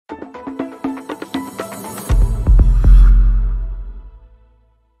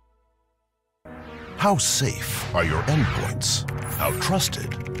How safe are your endpoints? How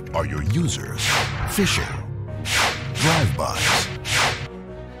trusted are your users? Phishing, drive-bys,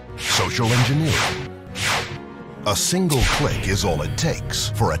 social engineering. A single click is all it takes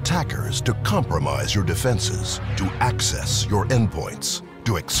for attackers to compromise your defenses, to access your endpoints,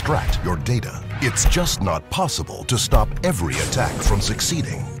 to extract your data. It's just not possible to stop every attack from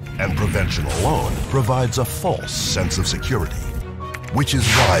succeeding, and prevention alone provides a false sense of security. Which is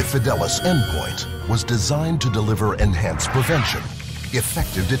why Fidelis Endpoint was designed to deliver enhanced prevention,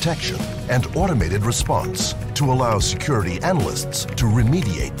 effective detection, and automated response to allow security analysts to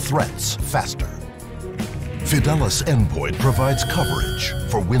remediate threats faster. Fidelis Endpoint provides coverage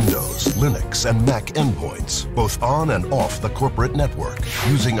for Windows, Linux, and Mac endpoints, both on and off the corporate network,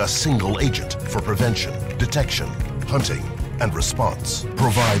 using a single agent for prevention, detection, hunting, and response.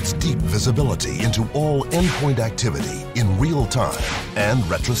 Provides deep visibility into all endpoint activity in real time and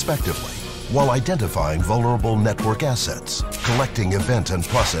retrospectively, while identifying vulnerable network assets, collecting event and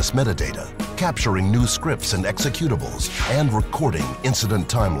process metadata, capturing new scripts and executables, and recording incident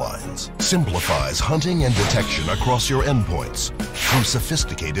timelines. Simplifies hunting and detection across your endpoints through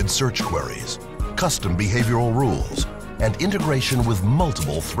sophisticated search queries, custom behavioral rules, and integration with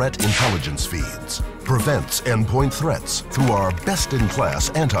multiple threat intelligence feeds. Prevents endpoint threats through our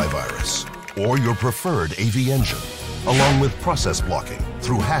best-in-class antivirus or your preferred AV engine, along with process blocking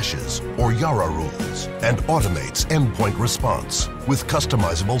through hashes or Yara rules, and automates endpoint response with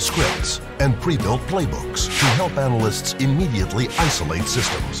customizable scripts and pre-built playbooks to help analysts immediately isolate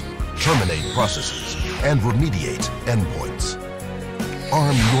systems, terminate processes, and remediate endpoints.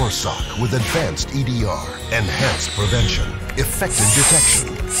 Arm your SOC with advanced EDR, enhanced prevention, effective detection,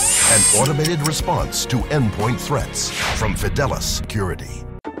 and automated response to endpoint threats from Fidelis Security.